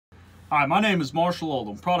Hi, my name is Marshall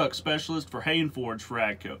Oldham, Product Specialist for Hay and Forage for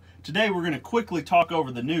AGCO. Today we're going to quickly talk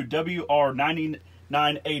over the new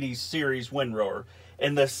WR9980 series windrower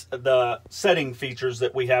and the setting features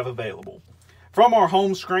that we have available. From our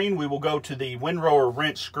home screen, we will go to the windrower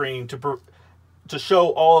wrench screen to show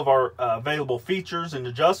all of our available features and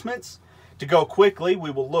adjustments. To go quickly,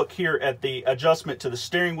 we will look here at the adjustment to the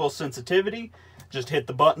steering wheel sensitivity. Just hit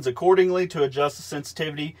the buttons accordingly to adjust the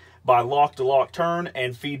sensitivity by lock-to-lock turn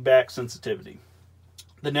and feedback sensitivity.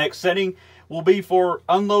 The next setting will be for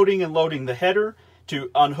unloading and loading the header.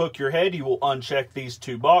 To unhook your head, you will uncheck these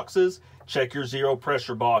two boxes, check your zero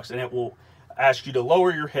pressure box, and it will ask you to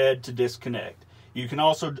lower your head to disconnect. You can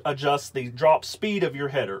also adjust the drop speed of your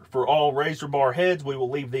header. For all razor bar heads, we will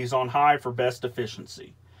leave these on high for best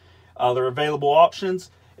efficiency. Other available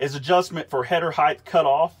options is adjustment for header height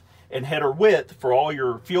cutoff and header width for all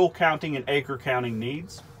your fuel counting and acre counting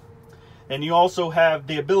needs. And you also have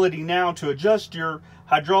the ability now to adjust your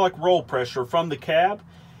hydraulic roll pressure from the cab.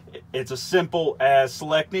 It's as simple as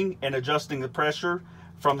selecting and adjusting the pressure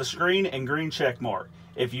from the screen and green check mark.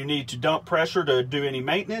 If you need to dump pressure to do any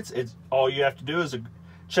maintenance, all you have to do is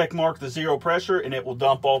check mark the zero pressure and it will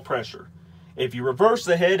dump all pressure. If you reverse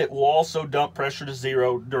the head, it will also dump pressure to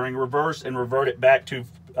zero during reverse and revert it back to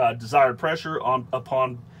desired pressure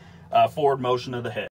upon forward motion of the head.